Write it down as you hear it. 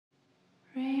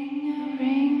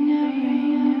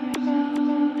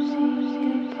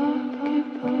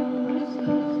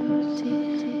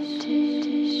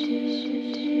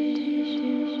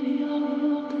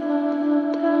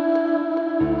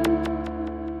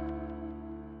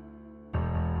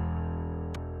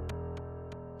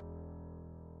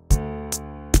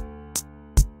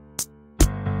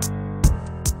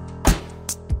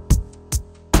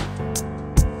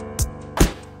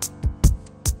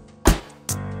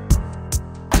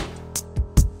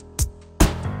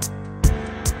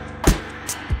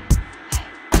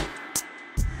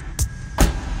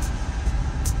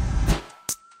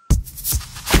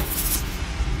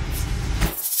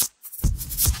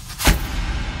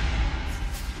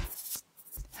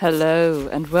Hello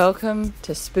and welcome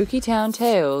to Spooky Town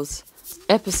Tales,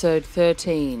 episode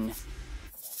 13,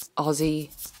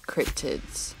 Aussie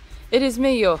Cryptids. It is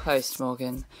me, your host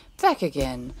Morgan, back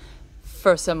again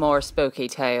for some more spooky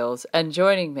tales, and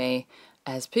joining me,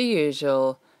 as per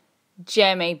usual,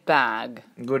 Jimmy Bag.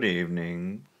 Good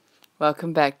evening.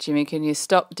 Welcome back, Jimmy. Can you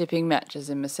stop dipping matches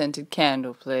in my scented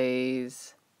candle,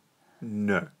 please?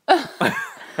 No.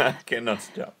 I cannot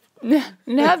stop.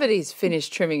 Now that he's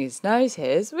finished trimming his nose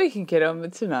hairs, we can get on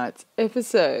with tonight's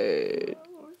episode.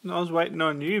 I was waiting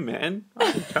on you, man.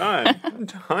 I had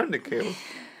time to kill.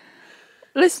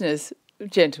 Listeners,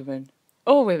 gentlemen,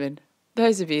 or women,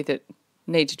 those of you that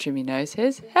need to trim your nose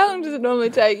hairs, how long does it normally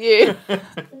take you?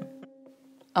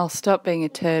 I'll stop being a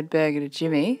turd burger to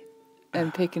Jimmy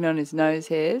and picking on his nose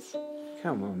hairs.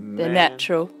 Come on, man. They're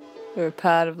natural. They're a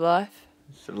part of life.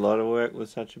 It's a lot of work with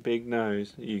such a big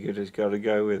nose. You just got to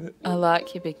go with it. I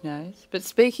like your big nose. But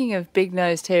speaking of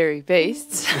big-nosed hairy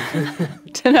beasts,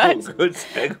 tonight's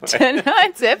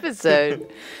episode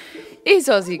is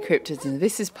Aussie Cryptids, and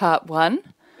this is part 1.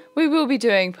 We will be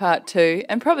doing part 2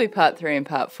 and probably part 3 and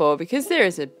part 4 because there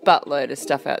is a buttload of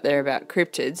stuff out there about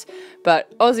cryptids.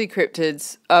 But Aussie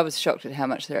Cryptids, I was shocked at how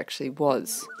much there actually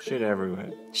was. Shit everywhere.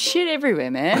 Shit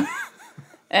everywhere, man.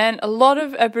 And a lot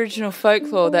of Aboriginal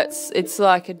folklore, it's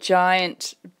like a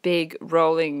giant, big,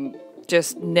 rolling,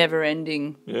 just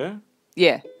never-ending... Yeah?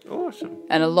 Yeah. Awesome.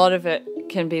 And a lot of it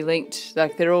can be linked,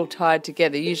 like they're all tied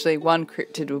together. Usually one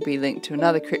cryptid will be linked to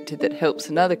another cryptid that helps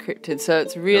another cryptid. So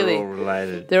it's really... They're all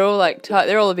related. They're all like tied.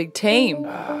 They're all a big team.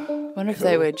 I wonder if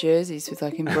they wear jerseys with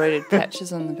like embroidered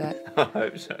patches on the back. I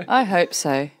hope so. I hope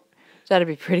so. That'd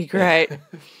be pretty great.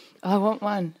 I want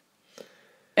one.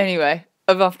 Anyway...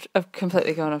 I've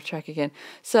completely gone off track again.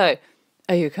 So,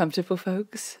 are you comfortable,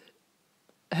 folks?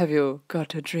 Have you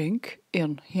got a drink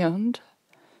in hand?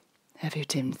 Have you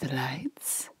dimmed the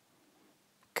lights?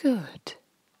 Good.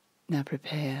 Now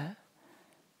prepare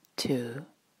to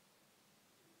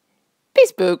be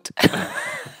spooked.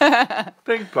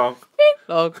 Ping pong. Ping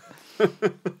pong.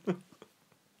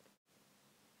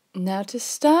 Now, to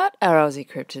start our Aussie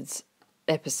Cryptids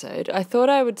episode, I thought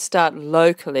I would start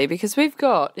locally because we've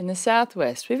got, in the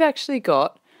southwest, we've actually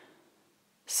got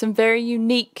some very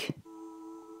unique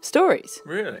stories.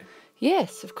 Really?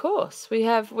 Yes, of course. We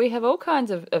have all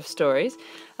kinds of stories.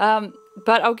 But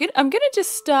I'm going to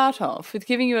just start off with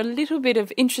giving you a little bit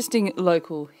of interesting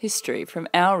local history from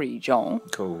our region.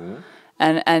 Cool.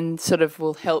 And sort of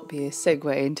will help you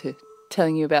segue into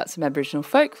telling you about some Aboriginal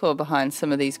folklore behind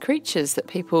some of these creatures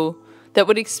that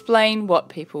would explain what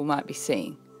people might be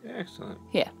seeing. Excellent.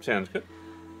 Yeah. Sounds good.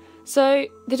 So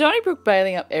the Donnybrook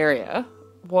Baileyup area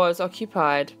was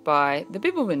occupied by the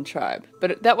Bibbulmun tribe,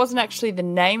 but that wasn't actually the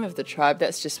name of the tribe.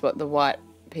 That's just what the white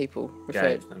people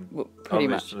referred them. pretty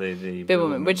Obviously much. the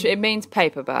Bibbulmun, which it means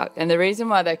paperbark. And the reason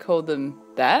why they called them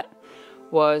that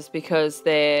was because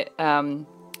their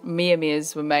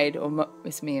meermeers were made, or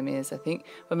it's meermeers I think,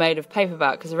 were made of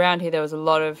paperbark, because around here there was a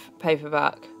lot of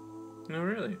paperbark. Oh,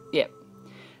 really? Yeah.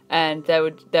 And they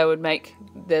would make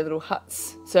their little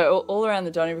huts. So all around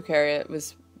the Donnybrook area, it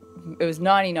was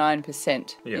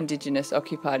 99% Indigenous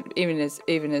occupied, even as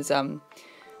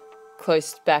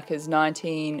close back as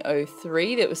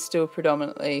 1903. That was still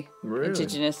predominantly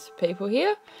Indigenous people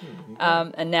here,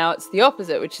 and now it's the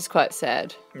opposite, which is quite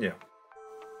sad. Yeah.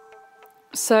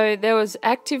 So there was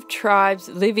active tribes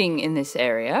living in this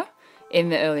area in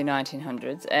the early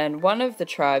 1900s, and one of the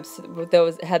tribes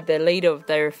had their leader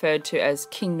they referred to as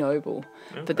King Noble,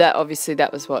 but that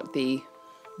was what the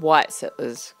white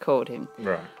settlers called him.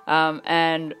 Right.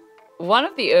 And one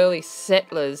of the early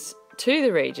settlers to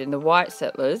the region, the white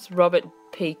settlers, Robert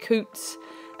P. Coots,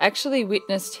 actually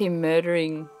witnessed him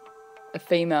murdering a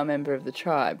female member of the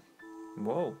tribe.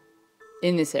 Whoa.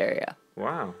 In this area.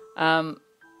 Wow.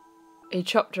 He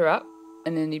chopped her up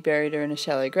and then he buried her in a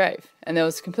shallow grave. And there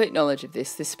was complete knowledge of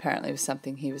this. This apparently was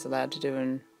something he was allowed to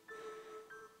do.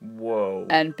 Whoa.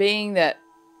 And being that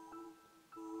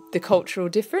the cultural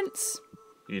difference.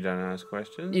 You don't ask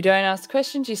questions? You don't ask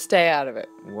questions, you stay out of it.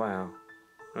 Wow.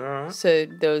 All right. So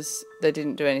they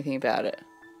didn't do anything about it.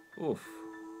 Oof.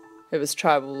 It was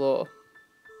tribal law.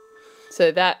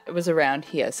 So that was around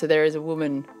here. So there is a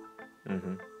woman.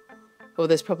 Mm-hmm. Well,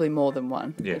 there's probably more than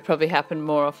one. Yeah. It probably happened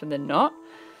more often than not.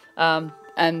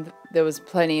 And there was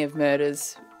plenty of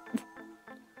murders.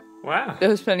 Wow. There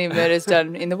was plenty of murders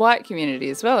done in the white community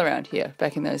as well around here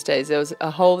back in those days. There's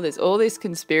all these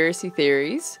conspiracy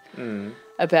theories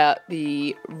about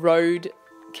the road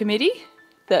committee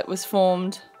that was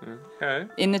formed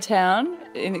in the town.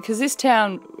 Because this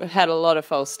town had a lot of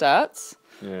false starts.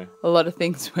 Yeah. A lot of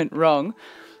things went wrong.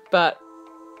 But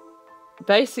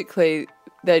basically,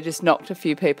 they just knocked a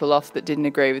few people off that didn't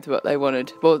agree with what they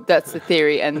wanted. Well, that's the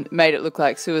theory, and made it look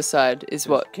like suicide is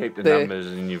what... Keep the numbers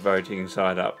in your voting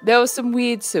side up. There were some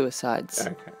weird suicides.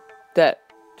 Okay. That...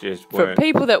 Just for weren't...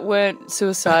 people that weren't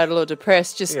suicidal or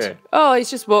depressed, just, he's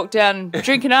just walked down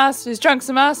drinking he's drunk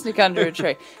some arsenic under a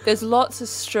tree. There's lots of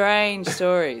strange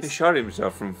stories. He shot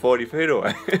himself from 40 feet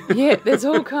away. Yeah, there's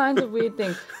all kinds of weird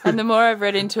things. And the more I've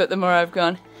read into it, the more I've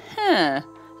gone,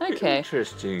 okay.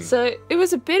 Interesting. So it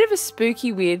was a bit of a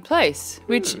spooky, weird place,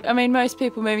 which, I mean, most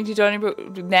people moving to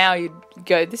Donnybrook now, you'd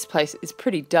go, this place is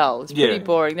pretty dull. It's pretty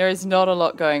boring. There is not a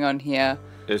lot going on here.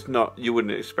 It's not, you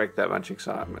wouldn't expect that much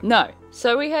excitement. No.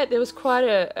 So there was quite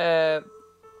a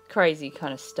crazy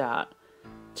kind of start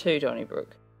to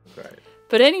Donnybrook. Great.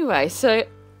 But anyway, so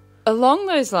along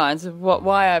those lines of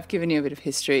why I've given you a bit of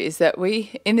history is that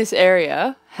we, in this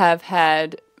area, have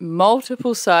had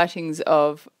multiple sightings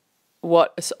of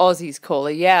what Aussies call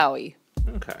a Yowie.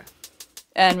 Okay.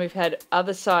 And we've had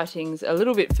other sightings a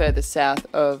little bit further south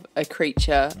of a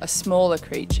smaller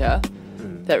creature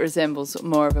that resembles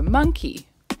more of a monkey.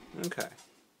 Okay.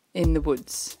 In the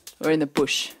woods or in the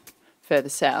bush further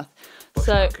south.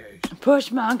 Monkeys.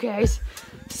 Bush monkeys.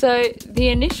 So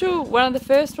one of the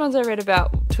first ones I read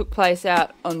about took place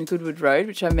out on Goodwood Road,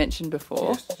 which I mentioned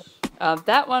before. Yes.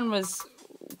 That one was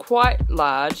quite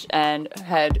large and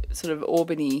had sort of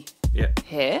Albany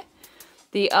hair.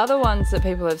 The other ones that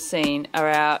people have seen are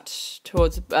out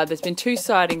towards... there's been two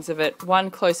sightings of it, one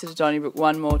closer to Donnybrook,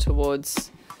 one more towards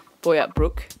Boyup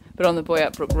Brook, but on the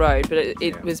Boyup Brook Road. But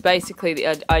it was basically the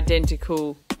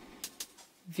identical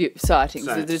sightings.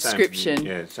 The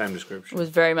description same description. was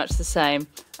very much the same.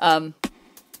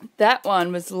 That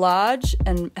one was large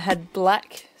and had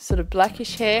sort of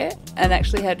blackish hair and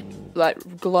actually had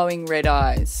like glowing red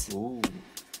eyes. Ooh.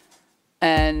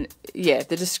 And the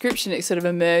description, it sort of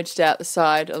emerged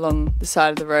along the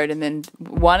side of the road, and then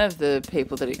one of the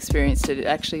people that experienced it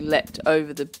actually leapt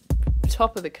over the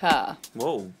top of the car.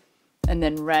 Whoa. And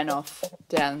then ran off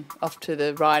to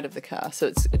the right of the car. So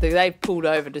they've pulled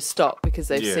over to stop because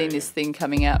they've seen this thing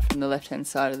coming out from the left-hand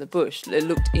side of the bush. It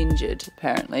looked injured,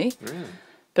 apparently. Really?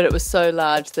 But it was so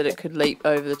large that it could leap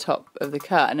over the top of the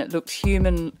car, and it looked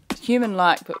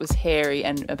human-like, but was hairy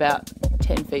and about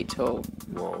 10 feet tall.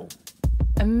 Whoa.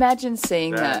 Imagine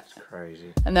seeing that. That's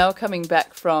crazy. And they were coming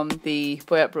back from the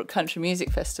Boyup Brook Country Music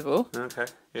Festival. Okay.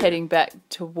 Yeah. Heading back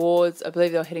towards, I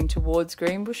believe they were heading towards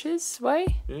Greenbushes way.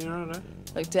 Yeah, I know.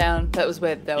 Like down, that was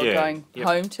where they were going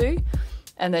home to.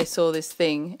 And they saw this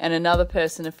thing. And another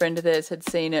person, a friend of theirs, had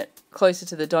seen it closer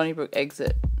to the Donnybrook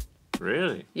exit.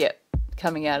 Really? Yep,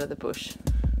 coming out of the bush.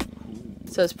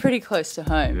 So it's pretty close to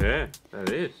home. Yeah, that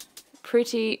is.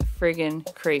 Pretty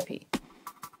friggin' creepy.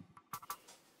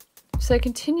 So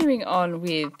continuing on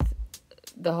with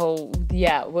the whole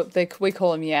we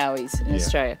call them Yowies in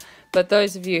Australia. But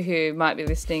those of you who might be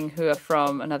listening who are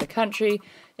from another country,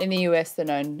 in the US they're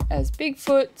known as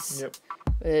Bigfoots. Yep.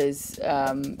 There's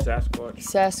Sasquatch,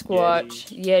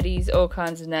 Yetis, all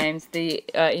kinds of names.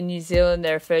 In New Zealand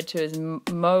they're referred to as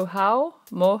Mohau,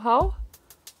 or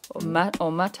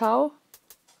Matau.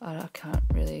 I can't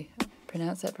really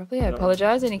pronounce that properly. I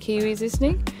apologise, any Kiwis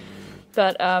listening.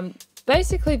 But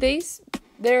basically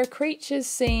there are creatures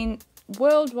seen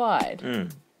worldwide.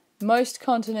 Most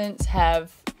continents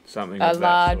have a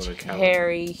large, sort of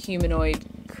hairy, humanoid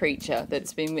creature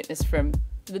that's been witnessed from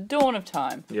the dawn of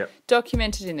time. Yep.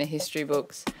 Documented in the history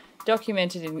books,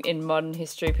 documented in modern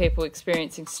history, people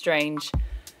experiencing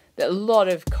a lot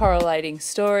of correlating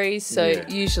stories. So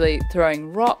usually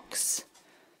throwing rocks.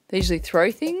 They usually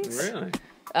throw things. Really?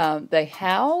 They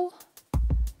howl.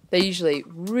 They're usually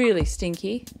really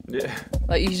stinky. Yeah.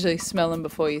 Like, usually smell them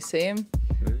before you see them.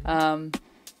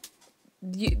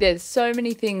 There's so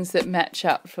many things that match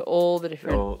up for all the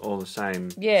different... All the same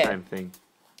thing.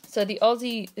 So the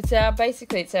Aussie, it's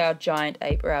our giant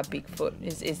ape, or our Bigfoot,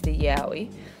 is the Yowie.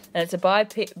 And it's a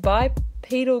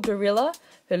bipedal gorilla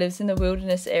who lives in the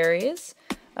wilderness areas.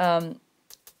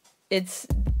 it's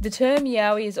the term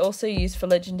Yowie is also used for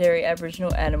legendary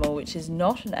Aboriginal animal, which is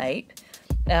not an ape,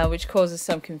 which causes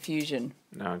some confusion.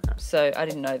 No, okay. So I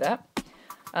didn't know that.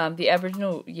 The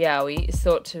Aboriginal Yowie is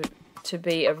thought to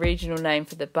be a regional name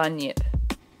for the bunyip.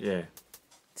 Yeah.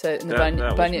 So the That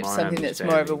was bunyip's my something that's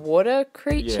more of a understanding. water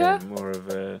creature. Yeah, more of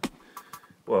a...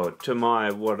 Well,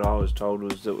 what I was told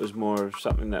was that it was more of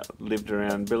something that lived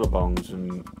around billabongs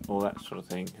and all that sort of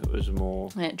thing. It was more...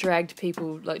 And it dragged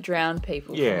people, like drowned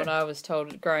people, Yeah. from what I was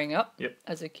told growing up Yep.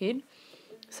 as a kid.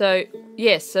 So,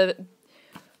 yes, so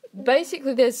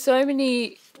basically there's so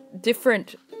many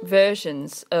different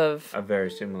versions of... A very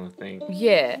similar thing.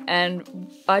 Yeah, and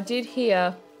I did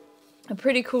hear a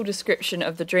pretty cool description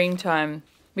of the Dreamtime,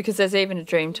 because there's even a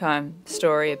Dreamtime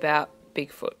story about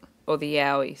Bigfoot or the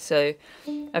Yowie. So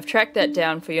I've tracked that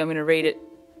down for you. I'm going to read it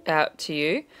out to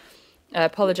you. I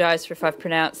apologise for if I've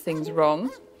pronounced things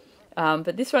wrong.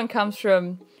 But this one comes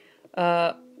from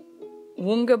Woongabong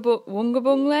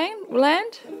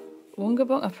land?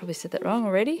 Woongabong? I probably said that wrong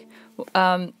already.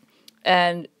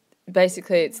 And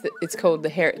basically it's called the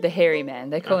hairy man.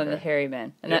 They call him the hairy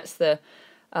man. And that's the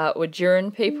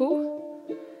Wajuran people.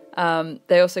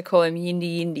 They also call him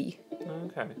Yindi Yindi.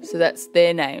 Okay. So that's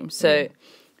their name. So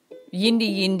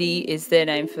Yindi Yindi is their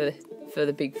name for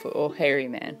the Bigfoot or hairy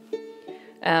man.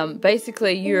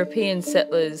 Basically, European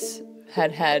settlers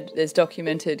there's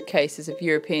documented cases of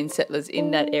European settlers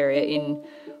in that area in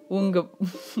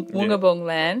Woongabong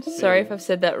land. Sorry if I've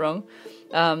said that wrong.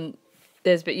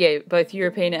 Both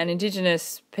European and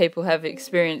Indigenous people have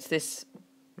experienced this.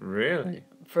 Really?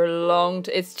 For a long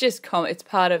it's just it's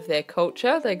part of their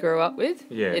culture they grew up with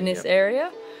in this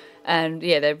area. And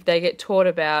they get taught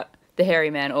about the hairy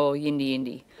man or Yindi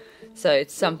Yindi. So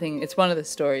it's one of the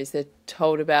stories they're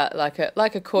told about, like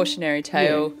a cautionary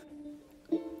tale.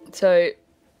 Yeah. So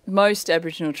most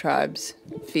Aboriginal tribes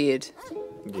feared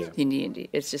Yindi Yindi.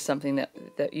 It's just something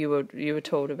that you were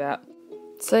told about.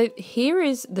 So here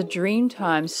is the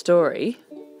Dreamtime story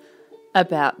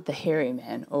about the hairy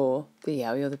man or the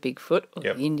Yowie or the Bigfoot or the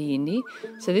Yindi Yindi.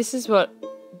 So this is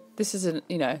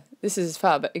as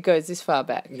far back, it goes this far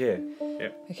back. Yeah, yeah.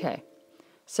 Okay.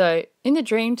 So in the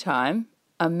Dreamtime,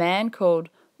 a man called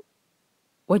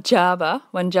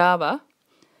Wanjaba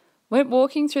went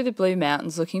walking through the Blue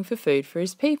Mountains looking for food for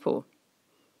his people.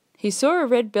 He saw a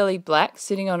red-bellied black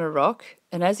sitting on a rock,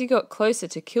 and as he got closer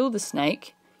to kill the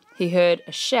snake, he heard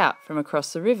a shout from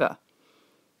across the river.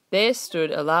 There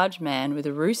stood a large man with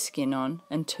a roo skin on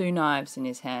and 2 knives in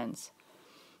his hands.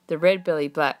 The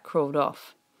red-bellied black crawled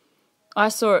off. I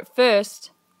saw it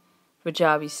first,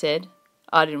 Wajabi said.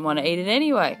 I didn't want to eat it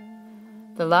anyway.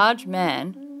 The large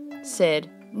man said,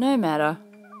 no matter,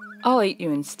 I'll eat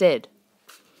you instead.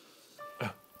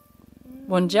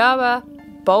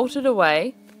 Wanjaba bolted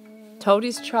away, told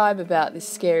his tribe about this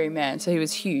scary man, so he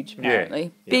was huge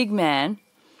apparently, big man.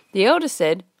 The elder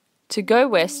said to go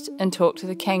west and talk to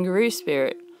the kangaroo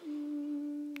spirit,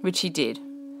 which he did.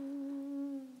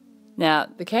 Now,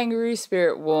 the kangaroo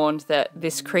spirit warned that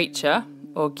this creature,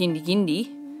 or Gindi Gindi,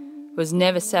 was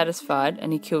never satisfied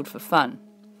and he killed for fun.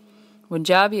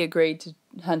 Wanjabi agreed to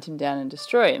hunt him down and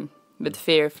destroy him, with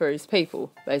fear for his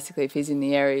people. Basically, if he's in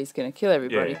the area, he's going to kill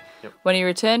everybody. When he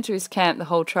returned to his camp, the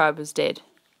whole tribe was dead.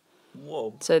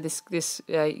 Whoa. So this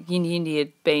Yindi Yindi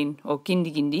had been, or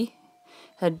Gindi Gindi,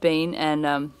 had been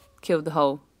and killed the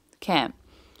whole camp.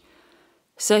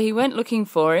 So he went looking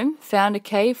for him, found a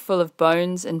cave full of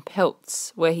bones and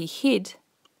pelts where he hid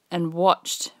and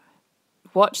watched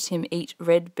him eat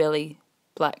red belly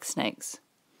black snakes.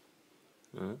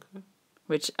 Okay.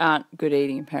 Which aren't good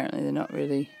eating, apparently. They're not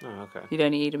really... Oh, okay. You'd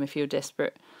only eat them if you're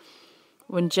desperate.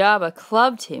 Wanjaba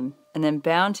clubbed him and then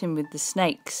bound him with the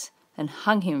snakes and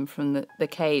hung him from the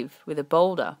cave with a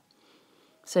boulder.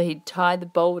 So he'd tied the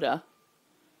boulder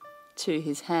to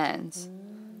his hands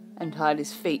and tied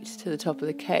his feet to the top of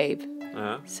the cave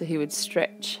so he would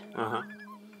stretch.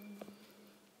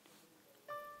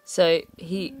 So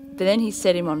then he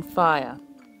set him on fire.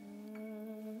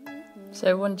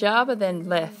 So Wanjaba then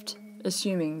left,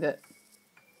 assuming that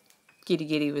Giddy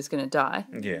Giddy was going to die.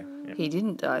 Yeah. He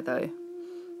didn't die, though.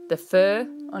 The fur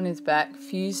on his back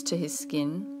fused to his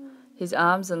skin. His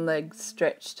arms and legs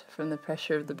stretched from the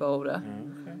pressure of the boulder.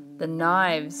 Okay. The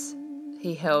knives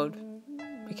he held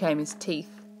became his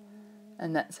teeth,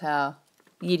 and that's how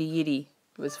Yiddy Yiddy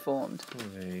was formed. Well,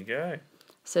 there you go.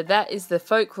 So that is the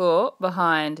folklore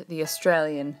behind the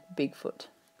Australian Bigfoot.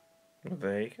 Well,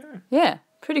 there you go. Yeah,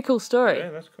 pretty cool story. Yeah,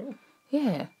 that's cool.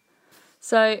 Yeah.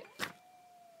 So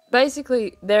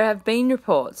basically there have been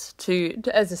reports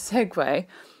as a segue,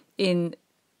 in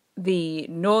the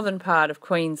northern part of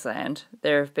Queensland,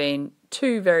 there have been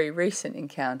 2 very recent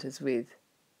encounters with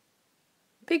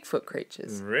Bigfoot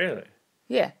creatures. Really?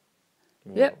 Yeah.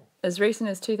 Whoa. Yep. As recent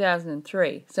as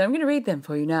 2003. So I'm going to read them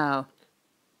for you now.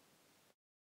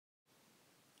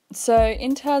 So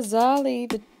in Tarzali,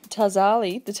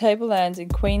 the tablelands in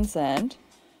Queensland,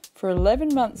 for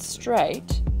 11 months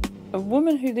straight, a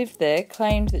woman who lived there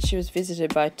claimed that she was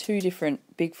visited by 2 different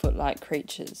Bigfoot-like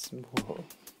creatures. Whoa.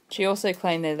 She also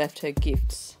claimed they left her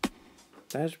gifts.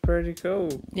 That's pretty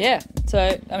cool. Yeah.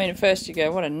 So, I mean, at first you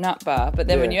go, what a nut bar. But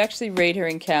then when you actually read her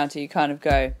encounter, you kind of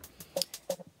go,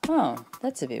 oh,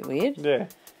 that's a bit weird. Yeah.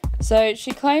 So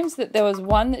she claims that there was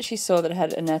one that she saw that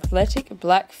had an athletic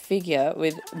black figure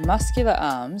with muscular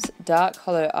arms, dark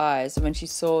hollow eyes, and when she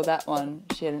saw that one,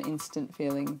 she had an instant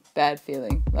bad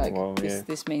feeling, like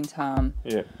this means harm.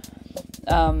 Yeah.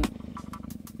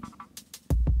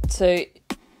 So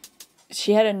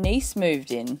she had a niece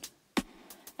moved in,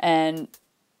 and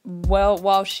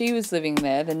while she was living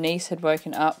there, the niece had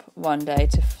woken up one day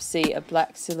to see a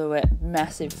black silhouette,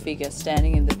 massive figure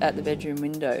standing at the bedroom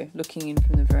window, looking in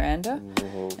from the veranda.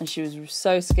 Whoa. And she was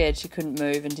so scared she couldn't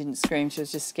move and didn't scream. She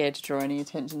was just scared to draw any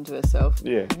attention to herself.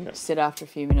 Yeah. She said after a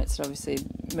few minutes it obviously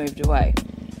moved away.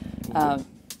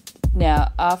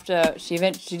 Now, after she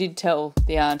did tell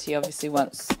the auntie, obviously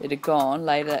once it had gone,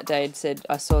 later that day had said,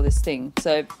 I saw this thing.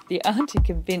 So the auntie,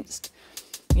 convinced,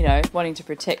 wanting to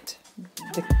protect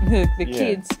the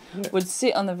kids, would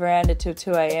sit on the veranda till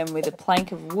 2 a.m. with a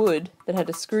plank of wood that had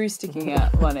a screw sticking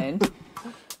out one end,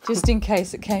 just in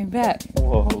case it came back.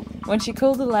 Whoa. When she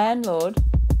called the landlord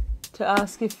to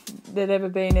ask if there'd ever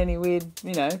been any weird,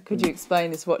 could you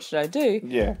explain this, what should I do?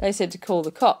 Yeah. They said to call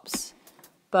the cops.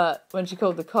 But when she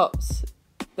called the cops,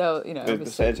 they were,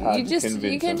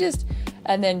 obviously, you can just,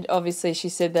 and then obviously she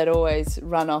said they'd always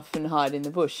run off and hide in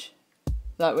the bush.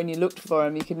 Like when you looked for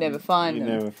them, you could never find them.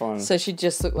 Never find them. So she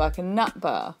just looked like a nut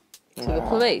bar to the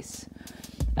police.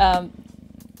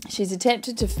 She's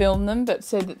attempted to film them, but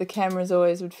said that the cameras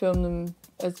always would film them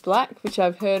as black, which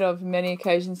I've heard of many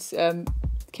occasions.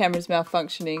 Cameras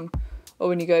malfunctioning, or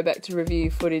when you go back to review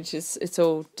footage, it's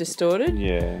all distorted.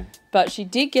 Yeah. But she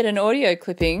did get an audio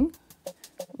clipping,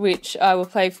 which I will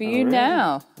play for you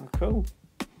now. Oh, cool.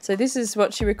 So this is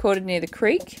what she recorded near the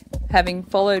creek, having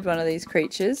followed one of these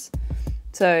creatures.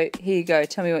 So here you go.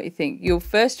 Tell me what you think. You'll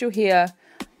hear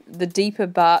the deeper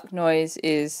bark noise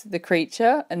is the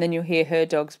creature, and then you'll hear her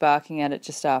dogs barking at it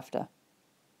just after.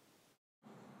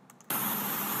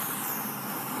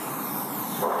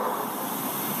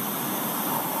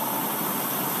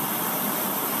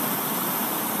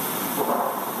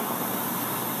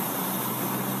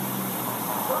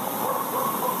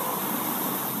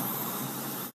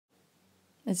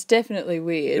 It's definitely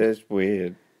weird. It's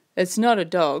weird. It's not a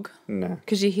dog. No.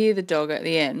 Because you hear the dog at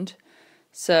the end.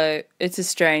 So it's a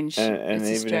strange, and it's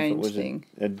even a strange if it was thing.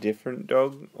 A different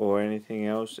dog or anything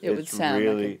else, it would sound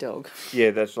really, like a dog.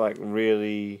 Yeah, that's like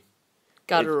really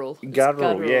guttural.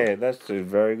 Guttural, yeah, that's a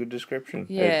very good description.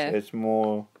 Yeah. It's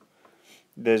more,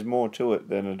 there's more to it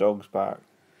than a dog's bark.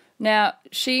 Now,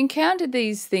 she encountered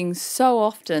these things so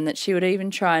often that she would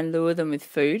even try and lure them with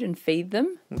food and feed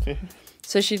them.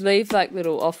 So she'd leave like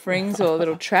little offerings or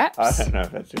little traps. I don't know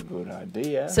if that's a good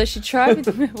idea. So she tried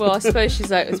with, well, I suppose she's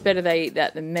like, it's better they eat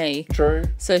that than me. True.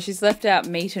 So she's left out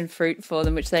meat and fruit for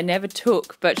them, which they never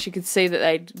took, but she could see that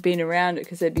they'd been around it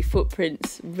because there'd be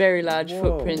footprints, very large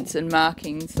footprints and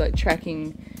markings, like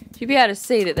tracking. She'd be able to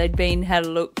see that they'd been, had a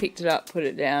look, picked it up, put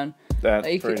it down. That's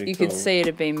you pretty could, you cool. could see it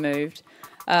had been moved.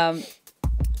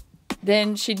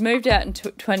 Then she'd moved out in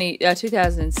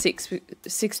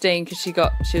 2016 because she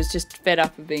was just fed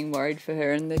up of being worried for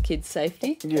her and the kids'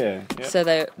 safety. Yeah. Yep.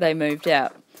 So they moved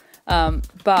out.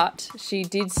 But she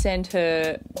did send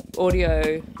her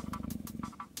audio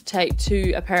tape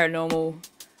to a paranormal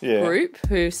group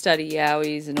who study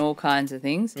Yowies and all kinds of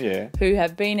things, who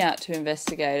have been out to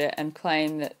investigate it and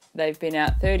claim that they've been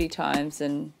out 30 times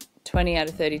and 20 out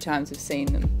of 30 times have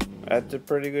seen them. That's a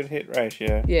pretty good hit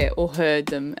ratio. Yeah, or heard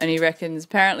them. And he reckons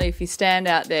apparently if you stand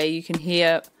out there, you can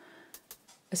hear,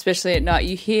 especially at night,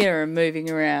 you hear them moving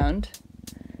around.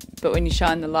 But when you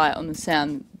shine the light on the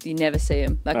sound, you never see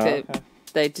them. Like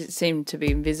they seem to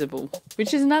be invisible,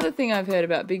 which is another thing I've heard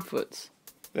about Bigfoots.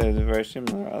 They're very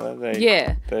similar, are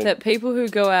they? That people who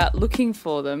go out looking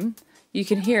for them, you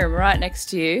can hear them right next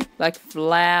to you, like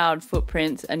loud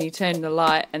footprints, and you turn the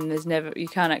light and you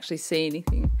can't actually see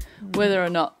anything. Whether or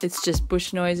not it's just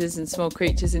bush noises and small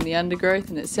creatures in the undergrowth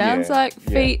and it sounds like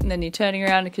feet, and then you're turning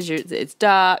around because it's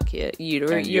dark,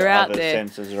 you're out there.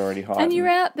 Senses are already heightened. And you're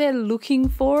out there looking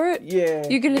for it. Yeah.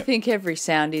 You're going to think every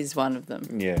sound is one of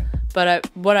them. Yeah. But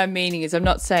what I'm meaning is I'm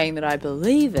not saying that I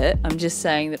believe it. I'm just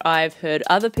saying that I've heard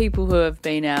other people who have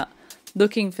been out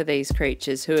looking for these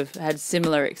creatures who have had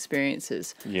similar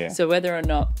experiences. Yeah. So whether or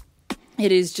not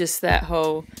it is just that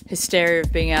whole hysteria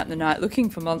of being out in the night looking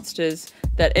for monsters,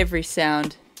 that every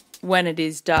sound when it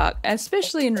is dark,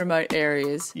 especially in remote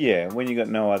areas. Yeah, when you got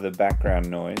no other background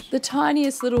noise. The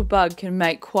tiniest little bug can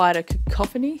make quite a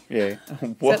cacophony. Yeah.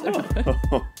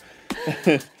 Whoa.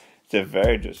 It's a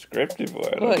very descriptive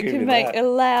word. Well, it can make a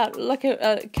loud, like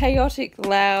a chaotic,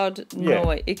 loud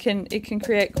noise. It can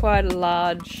create quite a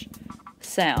large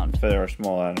sound for a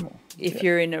small animal. If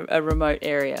you're in a remote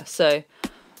area. So,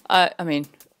 I mean,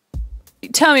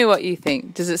 tell me what you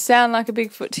think. Does it sound like a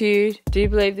Bigfoot to you? Do you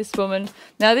believe this woman?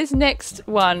 Now, this next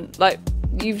one, like,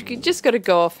 you've just got to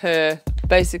go off her.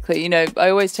 Basically, you know, I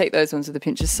always take those ones with a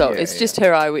pinch of salt. It's just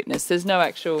her eyewitness. There's no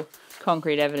actual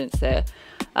concrete evidence there.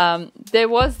 There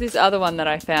was this other one that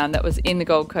I found that was in the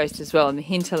Gold Coast as well, in the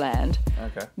hinterland.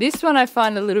 Okay. This one I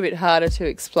find a little bit harder to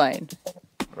explain.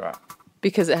 Right.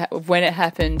 Because of when it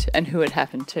happened and who it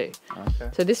happened to. Okay.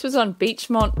 So this was on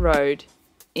Beachmont Road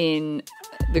in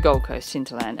the Gold Coast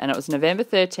hinterland, and it was November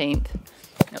 13th.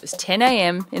 It was 10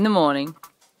 a.m. in the morning.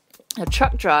 A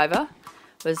truck driver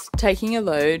was taking a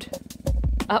load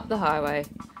up the highway,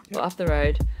 or up the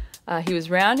road. He was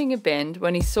rounding a bend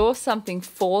when he saw something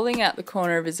falling out the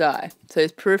corner of his eye. So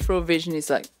his peripheral vision is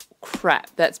like,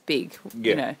 crap, that's big,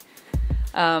 you know.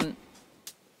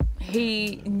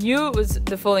 He knew it was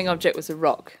the falling object was a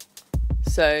rock.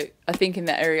 So I think in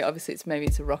that area, obviously, maybe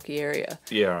it's a rocky area.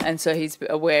 Yeah. Right. And so he's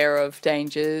aware of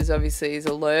dangers. Obviously, he's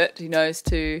alert. He knows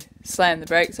to slam the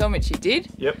brakes on, which he did.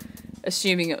 Yep.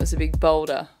 Assuming it was a big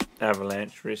boulder.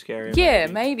 Avalanche risk area. Yeah,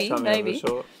 maybe.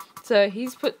 So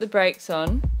he's put the brakes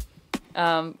on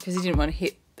because he didn't want to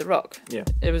hit the rock. Yeah.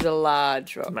 It was a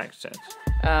large rock. Makes sense.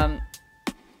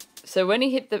 So when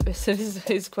he hit the... So this is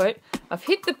his quote. I've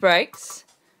hit the brakes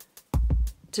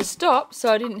to stop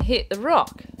so I didn't hit the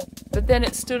rock. But then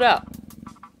it stood up.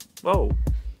 Whoa.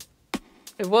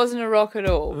 It wasn't a rock at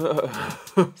all.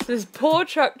 So this poor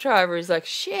truck driver is like,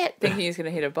 shit, thinking he's going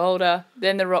to hit a boulder.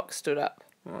 Then the rock stood up.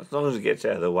 Well, as long as it gets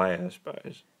out of the way, I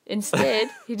suppose. Instead,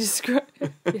 he just get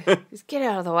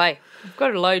out of the way. I've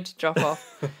got a load to drop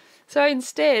off. So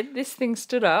instead, this thing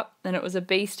stood up, and it was a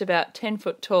beast about 10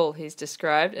 foot tall, he's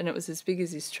described, and it was as big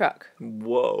as his truck.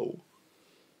 Whoa.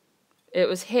 It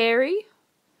was hairy.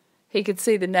 He could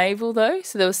see the navel, though,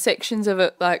 so there were sections of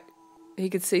it, like, he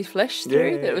could see flesh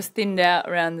through that was thinned out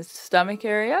around the stomach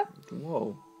area.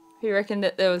 Whoa. He reckoned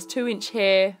that there was 2-inch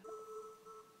hair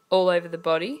all over the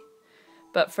body,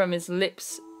 but from his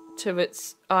lips to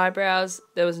its eyebrows,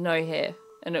 there was no hair,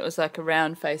 and it was like a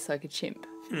round face like a chimp.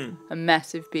 A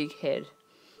massive big head.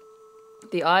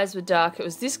 The eyes were dark. It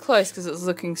was this close because it was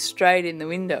looking straight in the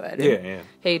window at him. Yeah.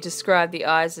 He described the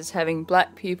eyes as having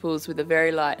black pupils with a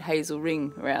very light hazel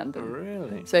ring around them.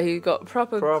 Really? So he got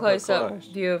proper close-up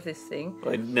view of this thing.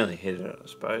 Well, he nearly hit it, I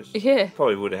suppose. Yeah.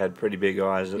 Probably would have had pretty big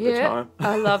eyes at the time.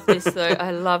 I love this, though.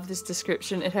 I love this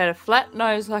description. It had a flat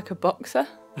nose like a boxer.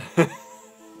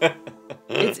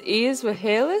 Its ears were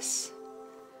hairless.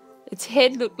 Its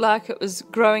head looked like it was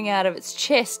growing out of its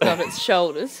chest, not its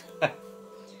shoulders.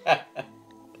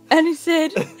 And he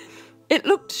said it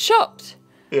looked shocked.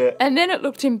 Yeah. And then it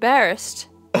looked embarrassed.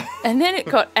 And then it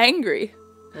got angry.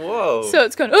 Whoa. So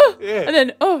it's gone, oh. Yeah. And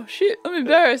then, oh, shit, I'm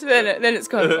embarrassed. And then it's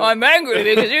gone, oh, I'm angry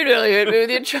because you nearly hit me with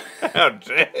your truck. How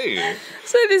dare you?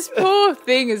 So this poor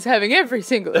thing is having every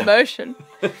single emotion.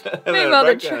 Meanwhile,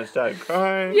 the truck started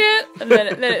crying. Yeah. And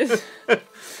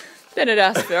then it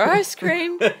asked for ice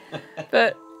cream.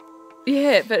 But,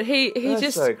 yeah, but he That's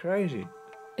just... so crazy.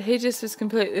 He just was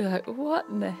completely like, what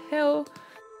in the hell?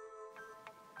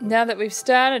 Now that we've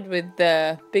started with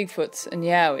the Bigfoots and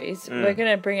Yowies, we're going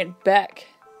to bring it back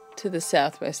to the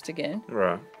southwest again.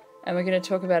 Right. And we're going to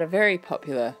talk about a very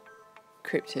popular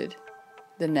cryptid,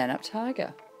 the Nannup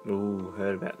Tiger. Ooh,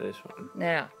 heard about this one.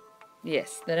 Now,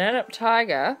 yes, the Nannup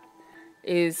Tiger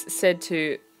is said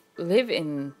to live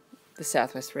in the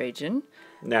southwest region.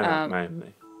 Nannup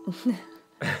mainly.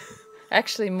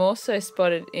 Actually, more so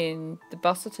spotted in the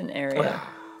Bustleton area.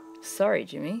 Sorry,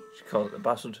 Jimmy. She called it the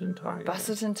Bustleton Tiger.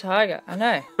 Bustleton Tiger, I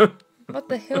know. What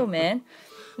the hell, man?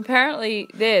 Apparently,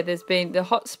 there's been the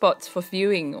hot spots for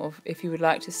viewing, or if you would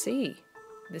like to see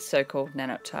this so-called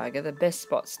Nannup Tiger, the best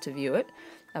spots to view it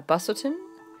are Bustleton.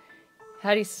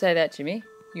 How do you say that, Jimmy?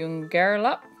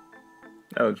 Yungarup,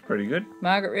 That looks pretty good.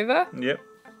 Margaret River, Yep.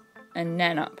 and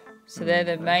Nannup. So they're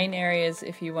the main areas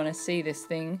if you want to see this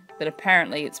thing, that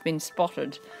apparently it's been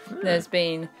spotted. There's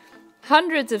been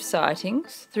hundreds of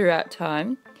sightings throughout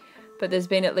time, but there's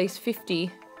been at least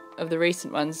 50 of the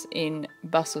recent ones in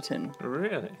Bustleton,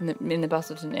 Really? in the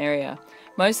Bustleton area.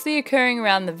 Mostly occurring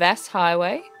around the Vass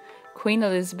Highway, Queen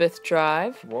Elizabeth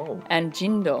Drive, Whoa. and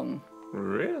Jindong.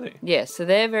 Really? Yeah, so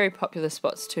they're very popular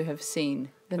spots to have seen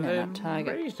the Nannup They're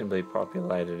Tiger. reasonably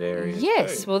populated areas.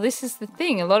 Yes, too. well, this is the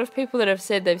thing. A lot of people that have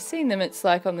said they've seen them, it's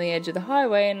like on the edge of the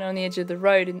highway and on the edge of the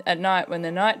road at night when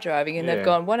they're night driving, and they've Yeah.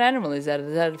 gone, what animal is that?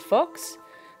 Is that a fox?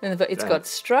 And it's got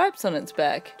stripes on its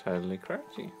back. Totally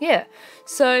crazy. Yeah.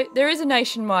 So there is a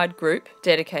nationwide group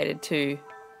dedicated to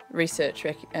research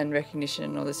and recognition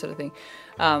and all this sort of thing.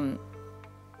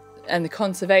 And the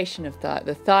conservation of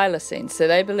the thylacines. So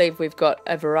they believe we've got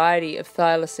a variety of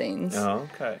thylacines Oh,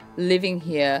 okay. living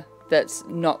here that's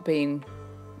not been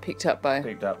picked up by...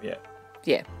 Picked up yet.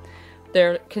 Yeah.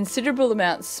 They're considerable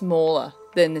amounts smaller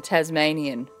than the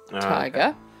Tasmanian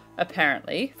tiger,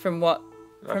 apparently, from what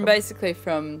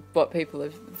people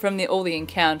have... From all the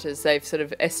encounters, they've sort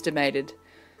of estimated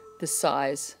the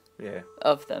size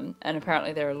of them. And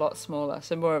apparently they're a lot smaller.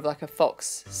 So more of like a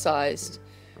fox-sized...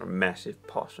 A massive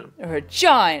possum. Or a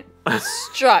giant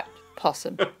striped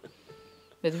possum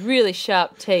with really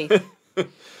sharp teeth.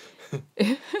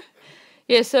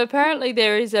 Yeah, so apparently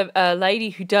there is a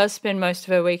lady who does spend most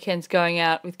of her weekends going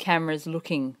out with cameras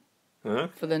looking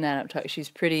for the Nannup Tiger. She's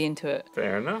pretty into it.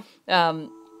 Fair enough.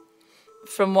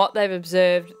 From what they've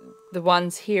observed, the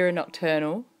ones here are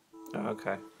nocturnal. Oh,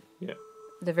 okay. Yeah.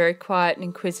 They're very quiet and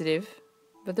inquisitive,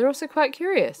 but they're also quite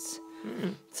curious.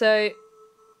 So...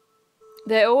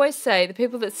 They always say, the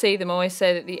people that see them always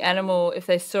say that the animal, if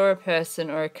they saw a person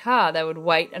or a car, they would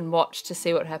wait and watch to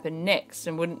see what happened next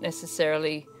and wouldn't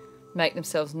necessarily make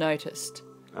themselves noticed.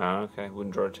 Oh, okay.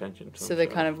 Wouldn't draw attention to them. So they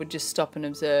kind of would just stop and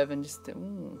observe and just,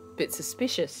 bit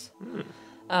suspicious.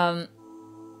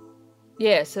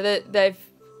 Yeah, so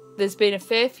there's been a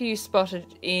fair few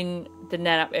spotted in the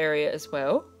Nannup area as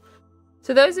well.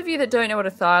 So those of you that don't know what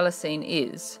a thylacine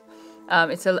is...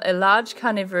 it's a large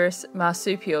carnivorous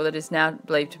marsupial that is now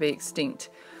believed to be extinct,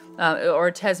 or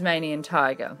a Tasmanian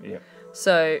tiger. Yeah.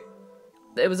 So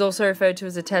it was also referred to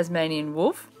as a Tasmanian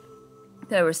wolf.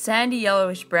 They were sandy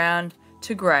yellowish brown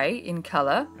to grey in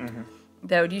colour.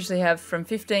 They would usually have from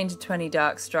 15 to 20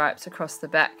 dark stripes across the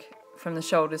back from the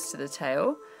shoulders to the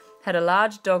tail. Had a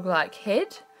large dog-like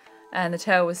head, and the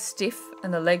tail was stiff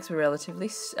and the legs were relatively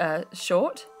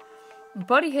short.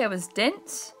 Body hair was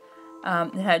dense.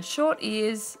 It had short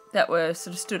ears that were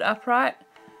sort of stood upright,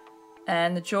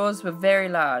 and the jaws were very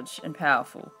large and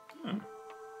powerful.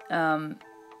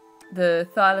 The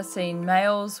thylacine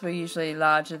males were usually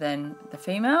larger than the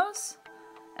females,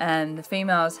 and the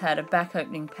females had a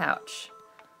back-opening pouch.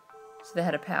 So they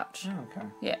had a pouch. Oh, okay.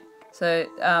 Yeah. So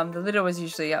the litter was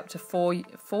usually up to four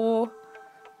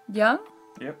young.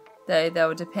 Yep. They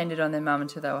were dependent on their mum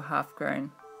until they were half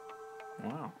grown.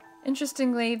 Wow.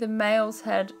 Interestingly, the males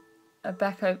had a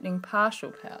back-opening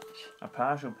partial pouch. A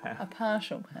partial pouch. A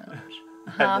partial pouch.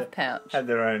 A half pouch. Had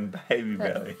their own baby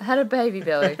belly. Had a baby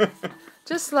belly.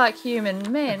 Just like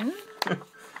human men,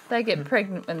 they get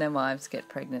pregnant when their wives get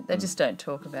pregnant. They just don't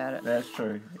talk about it. That's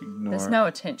true. Ignore There's it. no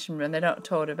attention when they're not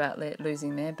taught about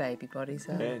losing their baby bodies.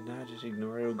 Yeah, no, just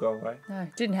ignore it. It'll go away. No,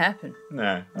 it didn't happen.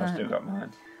 No, I've still got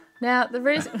mine. Now, the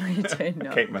reason we do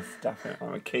not... Keep my stuff in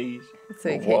my keys, So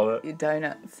you my keep wallet. your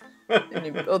donuts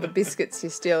and all the biscuits you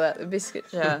steal out the biscuit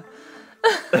jar.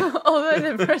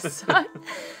 Although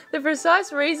the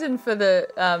precise reason for the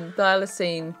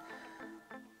thylacine,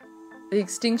 the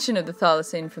extinction of the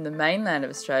thylacine from the mainland of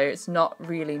Australia, it's not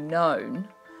really known.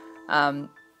 The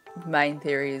main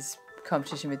theory is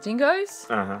competition with dingoes,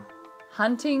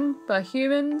 hunting by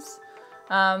humans,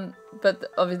 but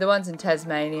of the ones in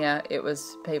Tasmania, it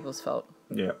was people's fault.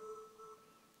 Yeah.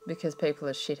 Because people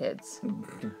are shitheads.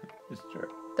 It's true.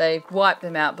 They wiped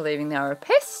them out believing they were a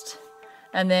pest.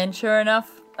 And then, sure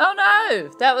enough, oh no,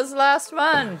 that was the last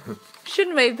one.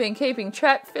 Shouldn't we have been keeping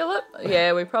track, Philip?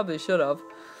 Yeah, we probably should have.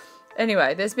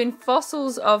 Anyway, there's been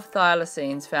fossils of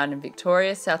thylacines found in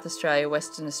Victoria, South Australia,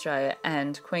 Western Australia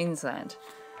and Queensland.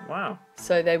 Wow.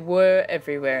 So they were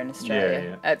everywhere in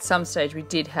Australia. Yeah. At some stage we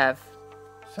did have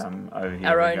Some over here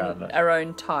our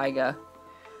own tiger.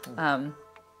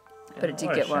 But it did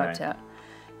What a get wiped shame. out.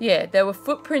 Yeah, there were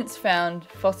footprints found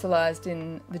fossilised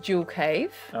in the Jewel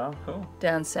Cave Oh, cool.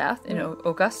 down south in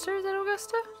Augusta. Is that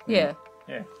Augusta? Yeah,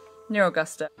 Yeah. near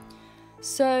Augusta.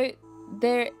 So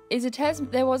there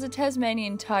was a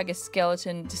Tasmanian tiger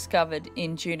skeleton discovered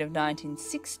in June of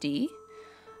 1960.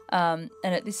 And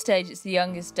at this stage, it's the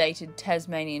youngest dated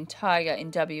Tasmanian tiger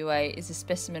in WA is a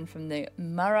specimen from the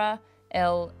Murra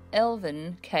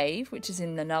Elven Cave, which is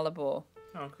in the Nullarbor.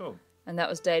 Oh, cool. And that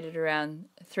was dated around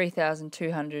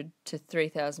 3,200 to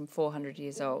 3,400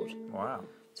 years old. Wow.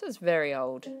 So it's very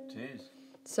old. It is.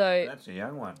 So That's a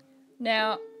young one.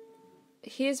 now,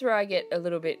 here's where I get a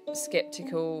little bit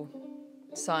sceptical,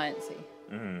 sciencey.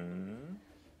 Mm.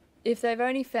 If they've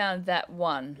only found that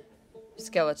one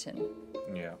skeleton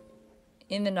Yeah.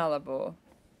 in the Nullarbor,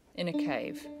 in a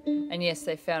cave, and yes,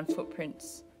 they found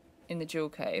footprints in the Jewel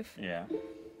Cave. Yeah.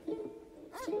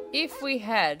 If we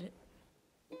had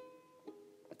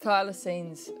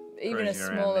thylacines, even a Cruising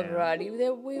around smaller now. variety,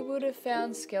 we would have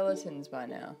found skeletons by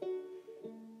now.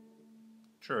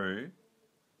 True.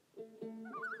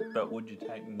 But would you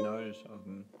take notice of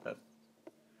them? That's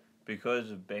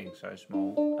because of being so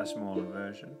small, a smaller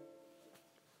version.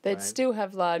 They'd Right. still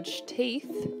have large teeth,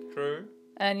 True.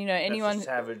 and you know That's anyone. a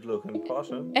savage-looking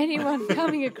possum. Anyone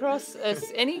coming across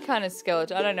any kind of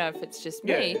skeleton, I don't know if it's just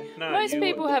me. Yeah, no, Most you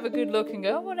people would. have a good look and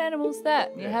go, oh, what animal's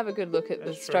that? And you Yeah, have a good look at the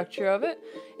that's true. structure of it.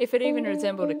 If it even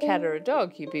resembled a cat or a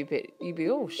dog, you'd be,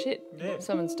 oh shit, Yeah.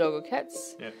 someone's dog or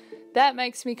cat's. Yeah. That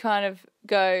makes me kind of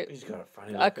go, He's got a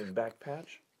funny-looking back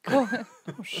pouch. oh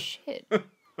shit,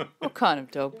 what kind of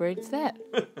dog breed's that?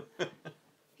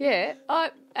 Yeah,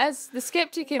 as the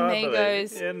skeptic in I me believe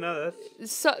goes, it. Yeah, no,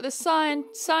 that's... the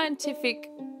scientific.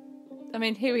 I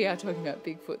mean, here we are talking about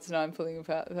Bigfoots, and I'm pulling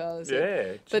apart the fallacy.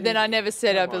 Yeah. But then I Jesus, never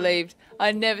said I come on. believed.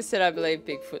 I never said I believed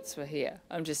Bigfoots were here.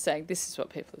 I'm just saying this is what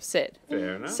people have said.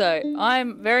 Fair enough. So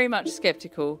I'm very much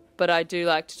skeptical, but I do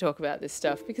like to talk about this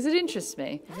stuff because it interests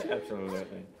me. Yeah,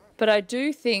 absolutely. But I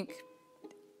do think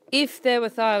if there were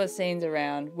thylacines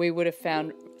around, we would have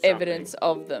found evidence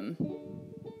of them.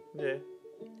 Yeah.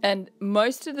 And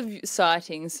most of the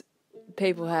sightings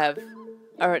people have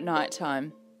are at night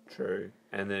time. True.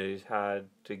 And it is hard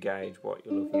to gauge what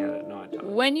you're looking at night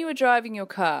time. When you are driving your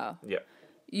car, Yep.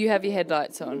 you have your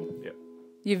headlights on. Yep.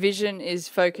 Your vision is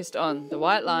focused on the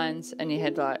white lines and your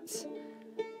headlights.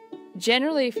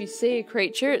 Generally, if you see a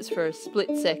creature, it's for a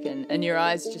split second and your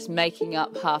eyes just making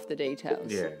up half the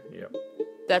details. Yeah. Yep.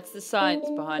 That's the science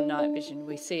behind night vision.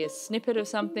 We see a snippet of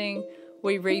something,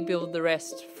 we rebuild the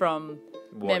rest from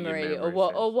What your memory or memory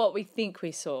says. what we think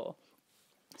we saw.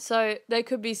 So they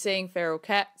could be seeing feral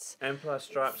cats, And plus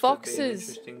stripes Foxes. would be an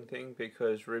interesting thing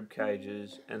because rib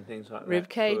cages and things like that. rib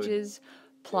cages,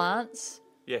 plants,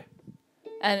 Yeah.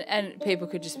 and people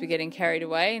could just be getting carried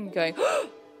away and going, oh,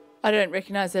 I don't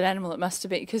recognise that animal, it must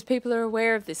have been, because people are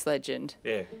aware of this legend.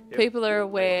 Yeah. Yep. People are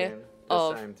aware Again, the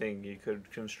of, same thing. You could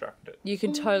construct it. you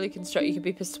can totally construct, you could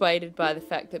be persuaded by the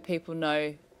fact that people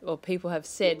know, or people have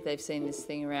said they've seen this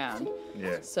thing around.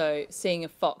 Yeah. So seeing a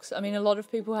fox, I mean, a lot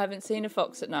of people haven't seen a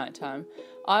fox at night time.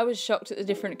 I was shocked at the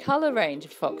different colour range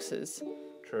of foxes.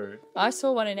 True. I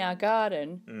saw one in our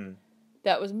garden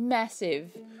that was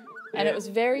massive, and Yeah. it was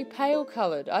very pale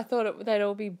coloured. I thought they'd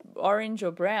all be orange or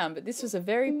brown, but this was a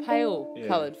very pale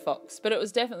coloured fox. But it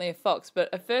was definitely a fox. But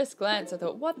at first glance, I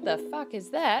thought, what the fuck is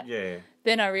that? Yeah.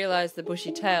 Then I realised the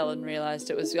bushy tail and realised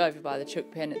it was over by the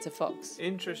chook pen. It's a fox.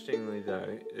 Interestingly,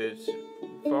 though,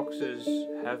 foxes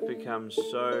have become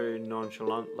so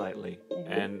nonchalant lately,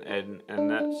 and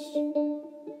that's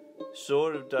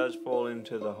sort of does fall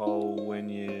into the hole when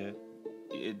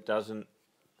it doesn't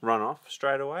run off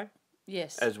straight away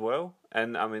Yes. as well,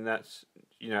 and I mean that's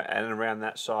and around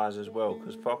that size as well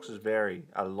because foxes vary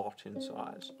a lot in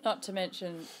size. Not to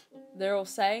mention, they're all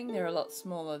saying they're a lot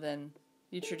smaller than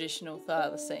your traditional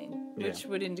thylacine, which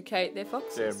would indicate they're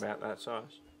foxes. They're about that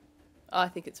size. I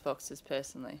think it's foxes,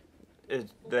 personally.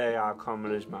 They are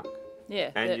common as muck. Yeah.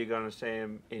 And you're going to see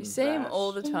them in you see them Bass,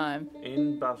 all the time.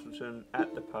 in Bustleton,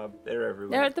 at the pub, they're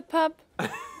everywhere. They're at the pub.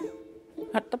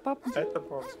 At the pub. At the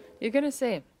pub. You're going to see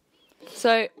them.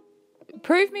 So,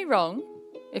 prove me wrong.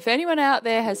 If anyone out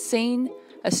there has seen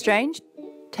a strange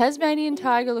Tasmanian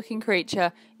tiger-looking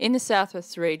creature in the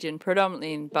southwest region,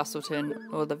 predominantly in Bustleton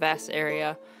or the Vass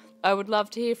area, I would love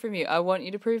to hear from you. I want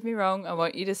you to prove me wrong. I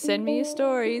want you to send me your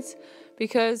stories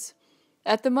because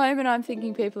at the moment I'm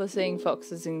thinking people are seeing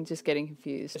foxes and just getting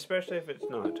confused. Especially if it's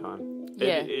night time.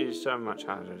 Yeah. It is so much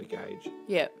harder to gauge.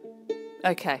 Yeah.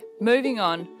 Okay, moving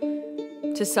on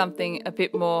to something a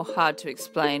bit more hard to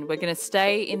explain. We're going to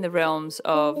stay in the realms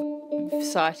of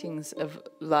sightings of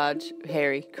large,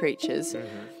 hairy creatures,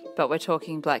 but we're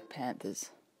talking black panthers.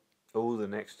 Oh, the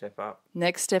next step up.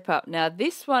 Next step up. Now,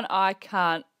 this one I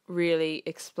can't really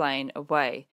explain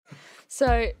away.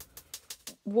 So,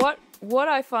 what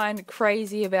I find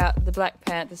crazy about the Black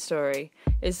Panther story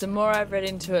is the more I've read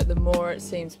into it, the more it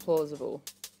seems plausible.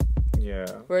 Yeah.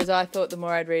 Whereas I thought the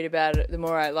more I'd read about it, the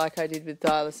more like I did with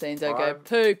thylacines, I'd go, I've-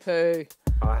 poo-poo.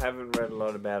 I haven't read a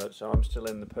lot about it, so I'm still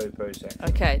in the poo-poo section.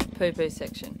 Okay, poo-poo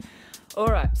section. All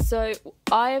right, so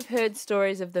I have heard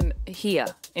stories of them here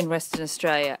in Western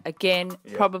Australia. Again,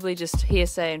 Yeah. probably just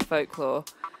hearsay and folklore.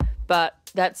 But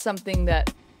that's something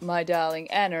that my darling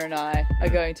Anna and I are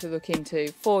going to look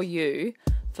into for you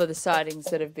for the sightings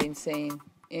that have been seen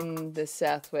in the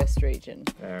southwest region.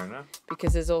 Fair enough.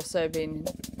 Because there's also been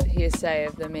hearsay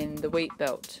of them in the wheat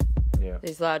belt. Yeah.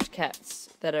 These large cats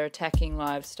that are attacking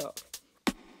livestock.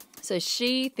 So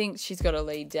she thinks she's got a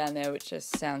lead down there, which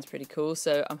just sounds pretty cool.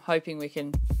 So I'm hoping we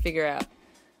can figure out.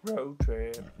 Road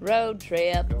trip. Go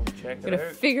check I'm going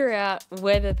to figure out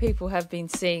whether people have been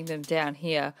seeing them down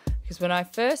here. Because when I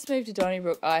first moved to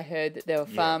Donnybrook, I heard that there were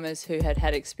farmers who had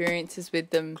experiences with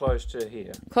them. Close to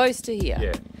here.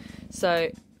 Yeah. So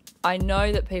I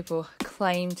know that people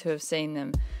claim to have seen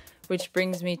them, which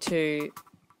brings me to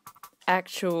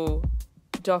actual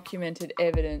documented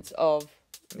evidence of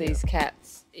these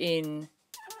cats in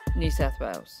New South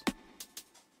Wales.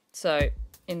 So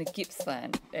in the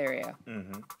Gippsland area.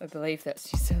 I believe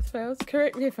that's New South Wales.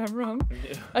 Correct me if I'm wrong.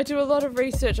 Yeah. I do a lot of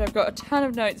research. I've got a ton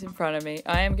of notes in front of me.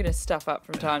 I am going to stuff up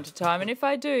from time to time. And if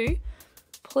I do,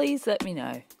 please let me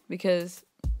know, because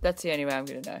that's the only way I'm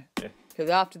going to know. Yeah. Because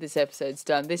after this episode's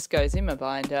done, this goes in my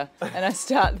binder and I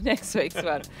start next week's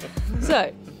one.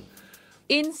 So,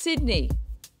 in Sydney,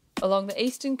 along the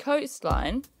eastern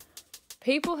coastline,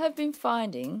 people have been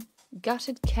finding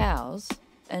gutted cows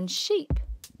and sheep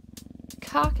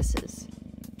carcasses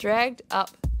dragged up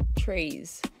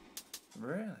trees.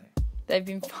 Really? They've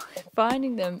been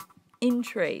finding them in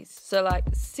trees. So like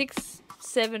 6,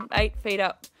 7, 8 feet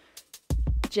up,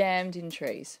 jammed in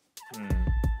trees.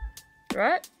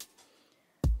 Right?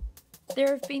 There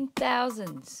have been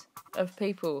thousands of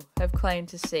people have claimed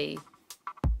to see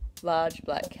large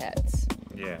black cats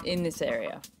in this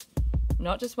area.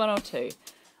 Not just one or two.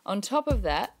 On top of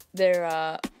that, there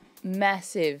are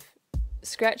massive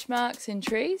scratch marks in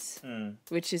trees,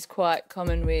 which is quite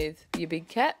common with your big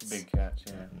cats. Big cats,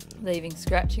 yeah. Leaving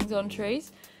scratchings on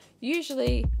trees,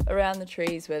 usually around the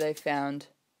trees where they found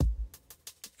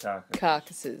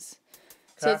carcasses.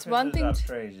 So it's one thing. Up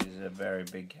trees is a very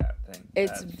big cat thing.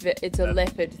 It's a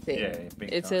leopard thing. Yeah,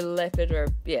 big it's time. a leopard or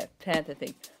panther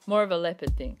thing. More of a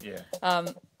leopard thing. Yeah.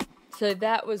 So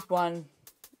that was one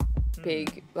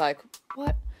big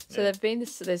what? So there's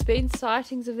been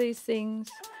sightings of these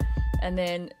things, and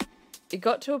then it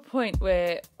got to a point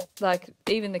where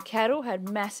even the cattle had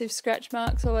massive scratch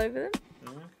marks all over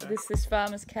them. Okay. This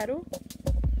farmer's cattle.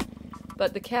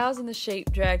 But the cows and the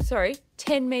sheep dragged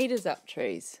 10 metres up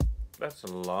trees. That's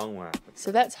a long way up.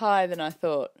 So that's higher than I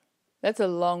thought. That's a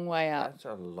long way up. That's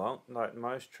a long,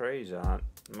 most trees aren't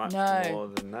much more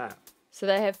than that. So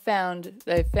they've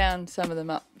found some of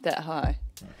them up that high,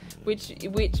 which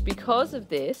because of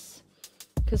this,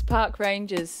 because park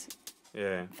rangers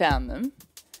found them,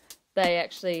 they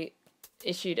actually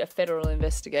issued a federal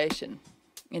investigation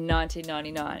in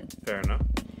 1999. Fair enough.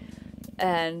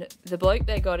 And the bloke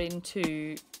they got in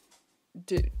to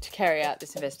carry out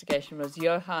this investigation was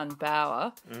Johann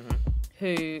Bauer,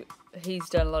 who he's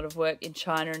done a lot of work in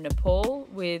China and Nepal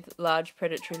with large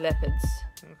predatory leopards.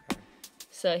 Okay.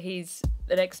 So he's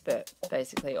an expert,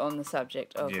 basically, on the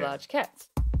subject of large cats.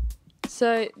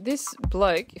 So this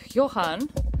bloke, Johann,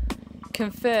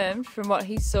 confirmed from what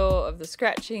he saw of the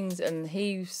scratchings, and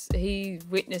he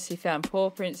witnessed, he found paw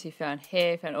prints, he found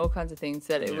hair, found all kinds of things,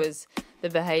 that it was the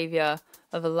behaviour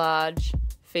of a large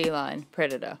feline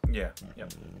predator. Yeah.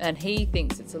 Yep. And he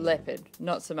thinks it's a leopard,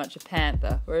 not so much a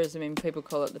panther, whereas, people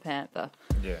call it the panther.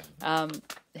 Yeah.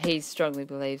 He strongly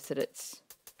believes that it's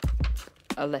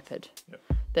a leopard. Yep.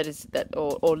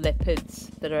 Or leopards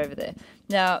that are over there.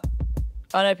 Now,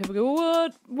 I know people go,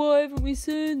 what? Why haven't we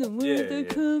seen them? Where did they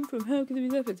come from? How can they be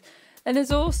leopards? And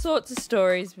there's all sorts of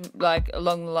stories,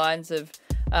 along the lines of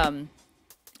a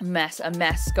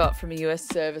mascot from a US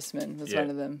serviceman was one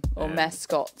of them, or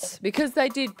mascots, because they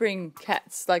did bring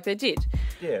cats, they did.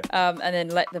 Yeah. And then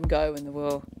let them go when the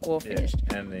war finished.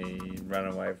 And the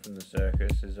runaway from the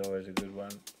circus is always a good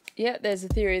one. Yeah, there's a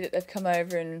theory that they've come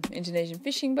over in Indonesian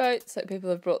fishing boats, people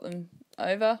have brought them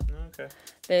over. Okay.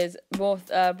 There's more,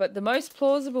 but the most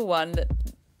plausible one that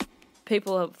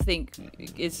people think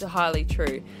is highly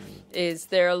true is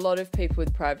there are a lot of people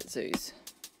with private zoos.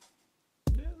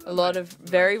 A lot of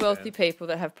very wealthy people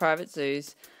that have private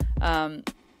zoos. And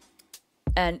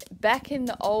back in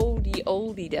the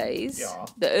oldie days,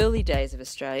 the early days of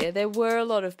Australia, there were a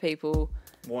lot of people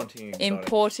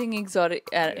importing exotic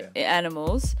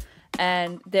animals,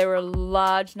 and there were a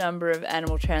large number of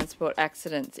animal transport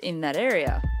accidents in that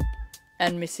area,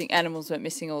 and animals went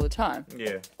missing all the time.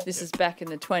 Yeah. This is back in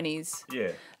the 20s.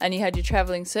 Yeah. And you had your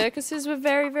travelling circuses were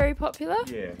very, very popular.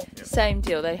 Yeah. Yep. Same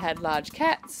deal. They had large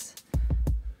cats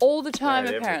all the time,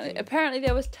 apparently. Everything. Apparently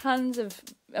there was tons of,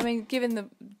 given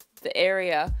the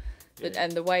area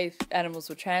and the way animals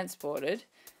were transported,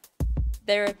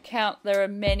 there are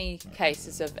many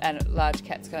cases of large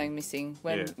cats going missing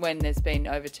when there's been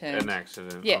overturned an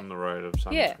accident on the road of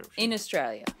some description. In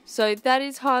Australia. So that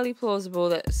is highly plausible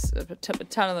that a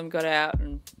ton of them got out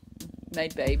and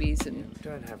made babies. And we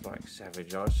don't have like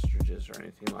savage ostriches or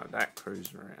anything like that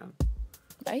cruising around.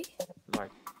 Eh?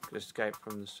 Like escape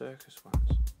from the circus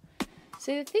ones.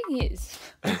 See, the thing is,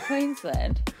 in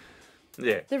Queensland,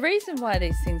 the reason why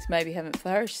these things maybe haven't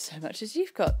flourished so much is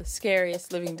you've got the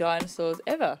scariest living dinosaurs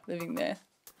ever living there.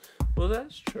 Well,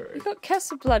 that's true. You've got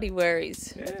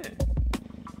cassowaries. Yeah.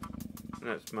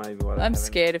 That's maybe what I'm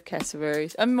scared of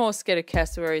cassowaries. I'm more scared of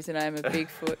cassowaries than I am of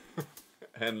Bigfoot.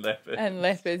 And leopards. And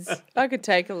leopards. I could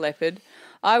take a leopard.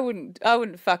 I wouldn't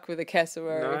fuck with a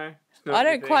cassowary. No, it's not I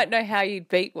don't quite know how you'd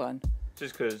beat one.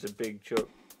 Just because it's a big chook.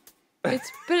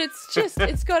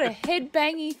 It's got a head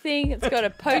bangy thing, it's got a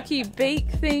pokey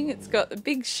beak thing, it's got the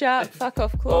big sharp fuck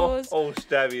off claws. All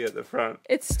stabby at the front.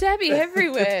 It's stabby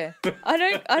everywhere. I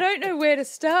don't know where to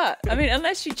start. I mean,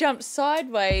 unless you jumped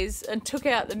sideways and took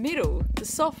out the middle, the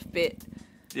soft bit.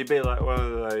 You'd be like one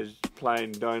of those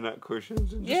plain donut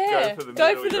cushions and just go for the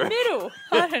middle. Go for the middle.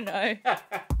 I don't know.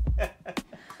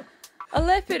 A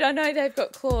leopard, I know they've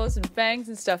got claws and fangs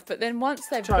and stuff, but then once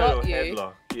they've got you,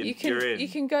 you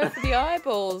can go for the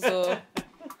eyeballs or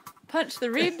punch the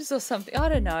ribs or something. I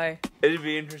don't know. It'd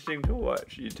be interesting to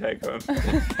watch you take on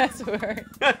cassowary.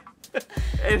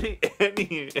 any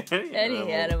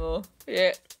animal.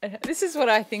 Yeah. This is what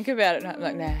I think about it. And I'm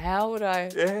like, now how would I?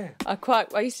 Yeah.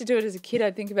 I used to do it as a kid.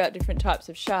 I'd think about different types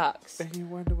of sharks. And you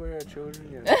wonder where our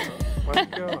children are. Oh my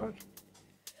God.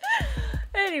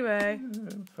 Anyway.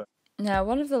 Now,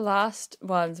 one of the last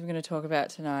ones I'm going to talk about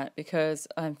tonight, because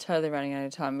I'm totally running out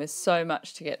of time. There's so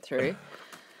much to get through.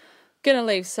 Going to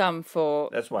leave some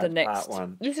for the next. Part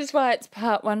one. This is why it's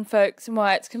part one, folks, and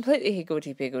why it's completely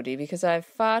higgledy-piggledy, because I have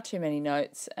far too many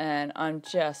notes and I'm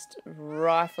just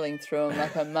rifling through them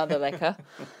like a mother lecker.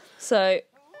 So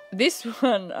this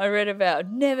one I read about,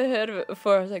 never heard of it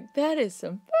before. I was like, that is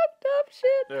some fucked up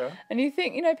shit. Yeah. And you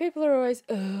think, people are always,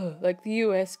 like the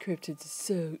US cryptids are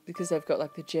so, because they've got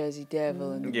like the Jersey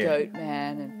Devil and the Goat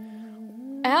Man,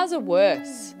 and ours are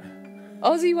worse.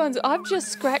 Aussie ones, I've just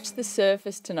scratched the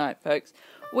surface tonight, folks.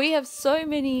 We have so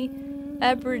many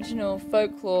Aboriginal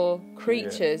folklore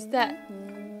creatures that,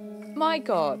 my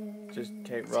God. Just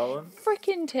keep rolling.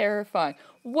 Freaking terrifying.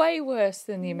 Way worse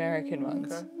than the American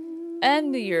ones. Okay.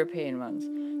 And the European ones.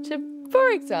 So, for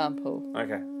example,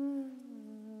 okay,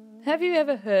 have you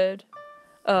ever heard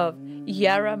of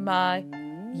Yaramai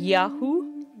Yahoo?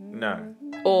 No.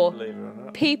 Or Believe it or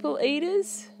not. people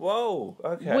eaters? Whoa,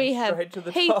 okay. We have straight to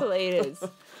the people top. eaters.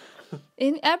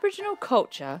 In Aboriginal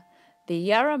culture, the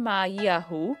Yaramai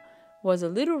Yahoo was a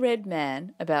little red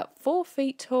man about 4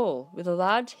 feet tall with a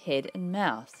large head and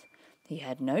mouth. He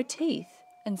had no teeth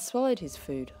and swallowed his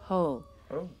food whole.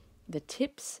 Oh. The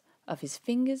tips of his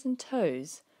fingers and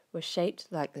toes were shaped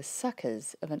like the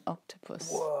suckers of an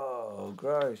octopus. Whoa,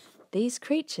 gross. These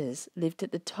creatures lived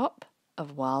at the top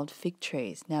of wild fig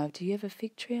trees. Now, do you have a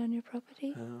fig tree on your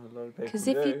property? A lot of people Because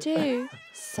if you do,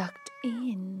 sucked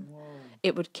in. Whoa.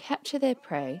 It would capture their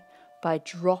prey by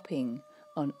dropping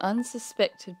on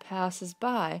unsuspected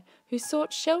passers-by who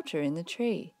sought shelter in the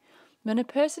tree. When a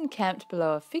person camped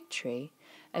below a fig tree,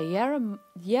 a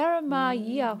Yaramayahu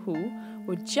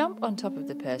would jump on top of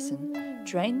the person,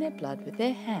 drain their blood with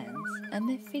their hands and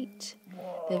their feet.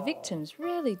 Their victims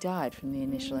rarely died from the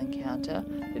initial encounter,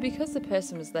 but because the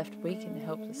person was left weak in a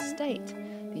helpless state,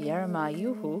 the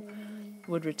Yaramayahu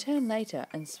would return later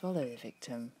and swallow the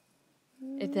victim.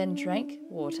 It then drank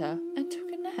water and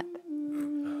took a nap.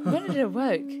 When it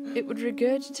awoke, it would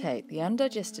regurgitate the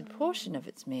undigested portion of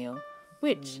its meal,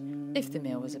 which, if the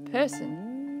meal was a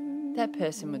person, that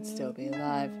person would still be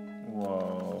alive.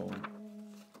 Whoa.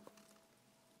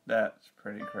 That's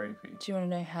pretty creepy. Do you want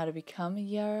to know how to become a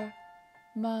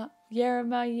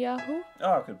Yaramayahu?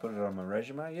 Oh, I could put it on my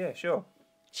resume. Yeah, sure.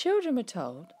 Children were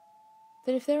told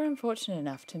that if they're unfortunate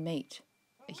enough to meet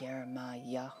a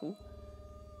Yaramayahu,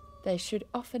 they should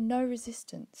offer no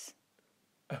resistance,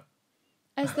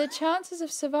 as their chances of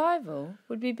survival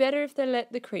would be better if they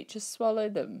let the creature swallow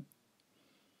them.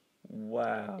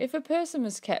 Wow. If a person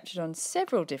was captured on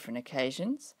several different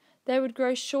occasions, they would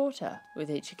grow shorter with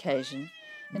each occasion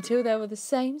until they were the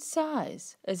same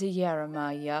size as a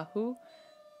Yaramayahu,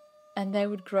 and they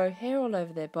would grow hair all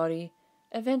over their body,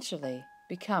 eventually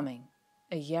becoming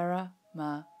a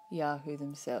Yaramayahu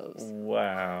themselves.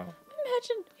 Wow.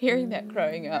 Imagine hearing that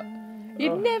growing up.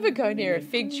 You'd never go near a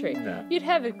fig tree. No. You'd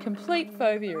have a complete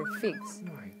phobia of figs.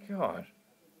 Oh my God.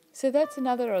 So that's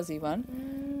another Aussie one.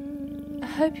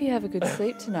 hope you have a good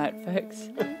sleep tonight, folks.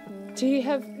 Do you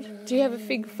have a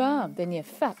fig farm? Then you're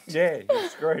fucked. Yeah, you're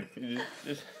screwed. You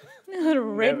just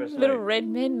Little Never sleep. red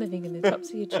men living in the tops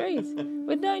of your trees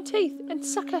with no teeth and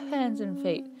sucker hands and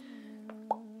feet.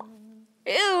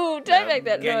 Ew, don't make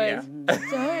that get noise.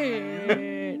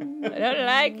 Don't. I don't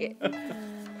like it.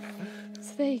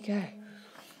 So there you go.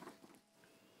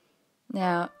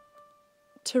 Now,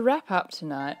 to wrap up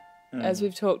tonight, as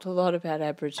we've talked a lot about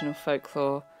Aboriginal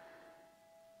folklore,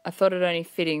 I thought it only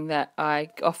fitting that I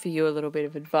offer you a little bit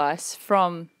of advice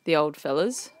from the old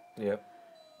fellas. Yep.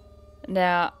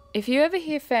 Now, if you ever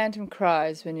hear phantom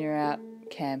cries when you're out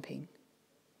camping,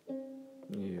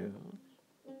 Yeah.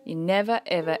 you never,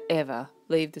 ever, ever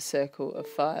leave the circle of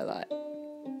firelight.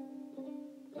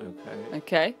 Okay.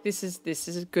 Okay? This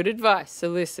is good advice, so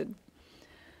listen.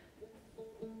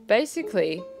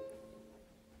 Basically,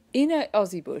 in an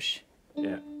Aussie bush,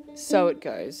 Yeah. so it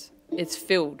goes, it's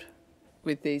filled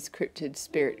with these cryptid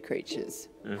spirit creatures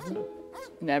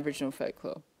in Aboriginal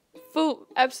folklore.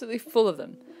 Absolutely full of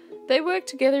them. They work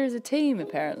together as a team,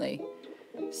 apparently.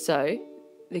 So,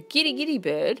 the giddy giddy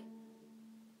bird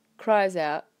cries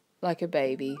out like a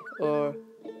baby or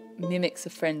mimics a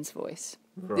friend's voice.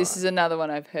 Right. This is another one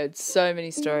I've heard so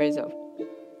many stories of.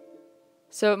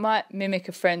 So it might mimic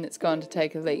a friend that's gone to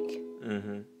take a leak.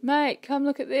 Mm-hmm. Mate, come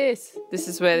look at this. This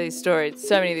is where these stories,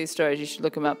 so many of these stories, you should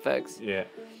look them up, folks. Yeah.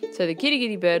 So the giddy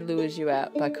giddy bird lures you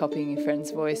out by copying your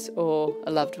friend's voice or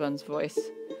a loved one's voice.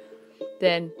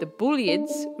 Then the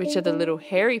bullieds, which are the little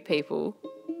hairy people,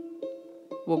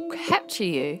 will capture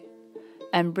you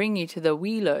and bring you to the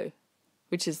Wheelo,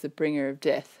 which is the bringer of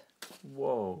death.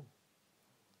 Whoa.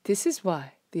 This is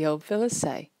why the old fellas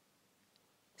say,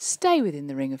 stay within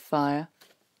the ring of fire.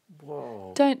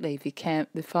 Whoa. Don't leave your camp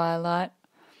the firelight,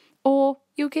 or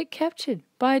you'll get captured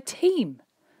by a team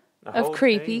A of whole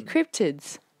creepy team.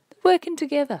 cryptids working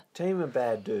together. Team of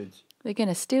bad dudes. They're going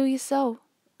to steal your soul.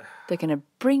 They're going to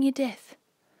bring you death.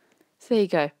 So there you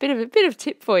go. Bit of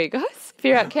tip for you guys. If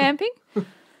you're out camping, if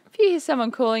you hear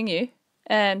someone calling you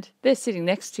and they're sitting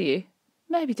next to you,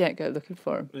 maybe don't go looking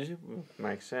for them.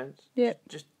 Makes sense. Yeah.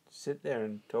 Just sit there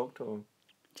and talk to them.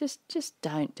 Just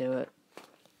don't do it.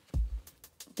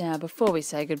 Now, before we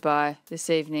say goodbye this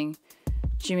evening,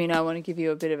 Jimmy and I want to give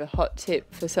you a bit of a hot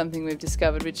tip for something we've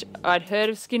discovered, which I'd heard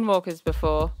of skinwalkers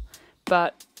before,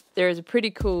 but there is a pretty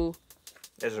cool...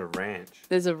 There's a ranch.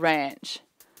 There's a ranch.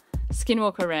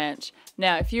 Skinwalker Ranch.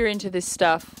 Now, if you're into this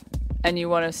stuff and you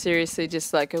want to seriously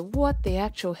just like go, what the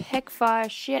actual heck fire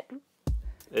shit?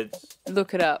 It's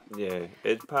Look it up. yeah.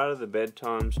 It's part of the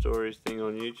bedtime stories thing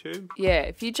on YouTube. Yeah,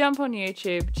 if you jump on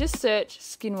YouTube, just search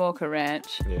Skinwalker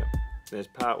Ranch. Yeah. There's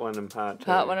part 1 and part 2.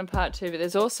 Part 1 and part 2, but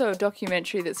there's also a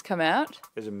documentary that's come out.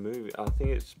 There's a movie. I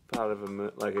think it's part of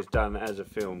like it's done as a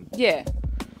film. Yeah.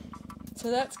 So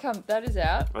that is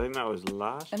out. I think that was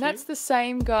last And year. that's the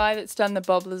same guy that's done the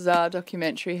Bob Lazar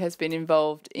documentary has been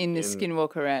involved in the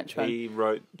Skinwalker Ranch one. He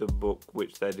wrote the book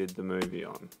which they did the movie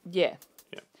on. Yeah.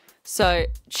 Yeah. So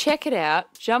check it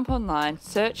out. Jump online.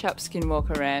 Search up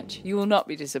Skinwalker Ranch. You will not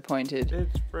be disappointed.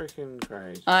 It's freaking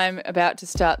crazy. I'm about to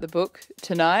start the book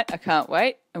tonight. I can't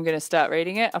wait. I'm going to start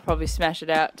reading it. I'll probably smash it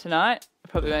out tonight. I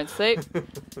probably won't sleep.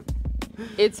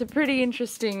 It's a pretty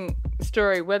interesting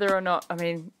story, whether or not, I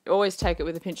mean, always take it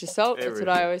with a pinch of salt. That's what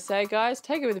I always say, guys.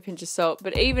 Take it with a pinch of salt.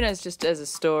 But even as just as a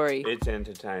story, It's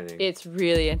entertaining. it's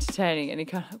really entertaining. And you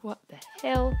kind of, what the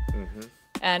hell? Mm-hmm.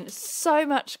 And so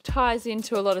much ties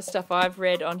into a lot of stuff I've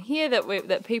read on here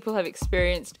that people have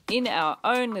experienced in our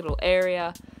own little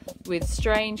area with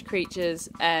strange creatures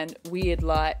and weird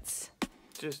lights.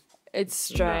 It's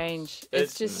strange. Nuts.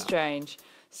 It's just strange.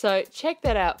 So check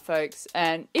that out, folks.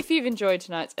 And if you've enjoyed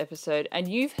tonight's episode and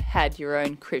you've had your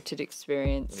own cryptid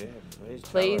experience,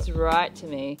 please write to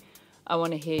me. I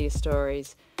want to hear your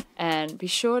stories. And be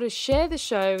sure to share the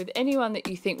show with anyone that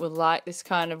you think will like this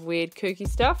kind of weird, kooky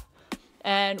stuff.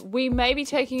 And we may be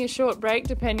taking a short break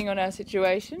depending on our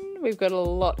situation. We've got a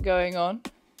lot going on.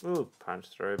 We'll punch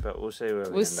through, but we'll see where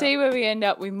We'll see where we end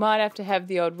up. We might have to have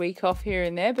the odd week off here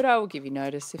and there, but I will give you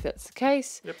notice if that's the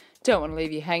case. Yep. Don't want to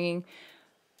leave you hanging.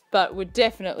 But we're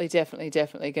definitely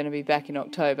going to be back in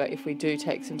October if we do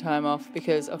take some time off,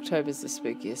 because October's the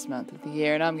spookiest month of the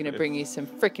year, and I'm going to bring you some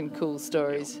freaking cool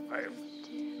stories.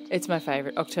 It's my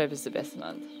favourite. October's the best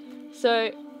month.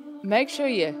 So make sure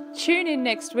you tune in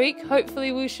next week.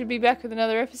 Hopefully we should be back with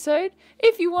another episode.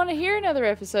 If you want to hear another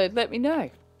episode, let me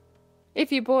know.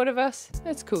 If you're bored of us,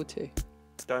 that's cool too.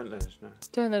 Don't let us know.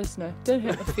 Don't let us know. Don't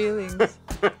hurt my feelings.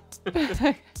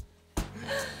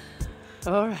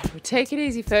 All right, well, take it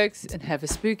easy, folks, and have a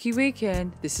spooky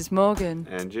weekend. This is Morgan.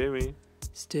 And Jimmy.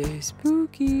 Stay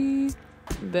spooky.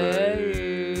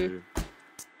 Boo.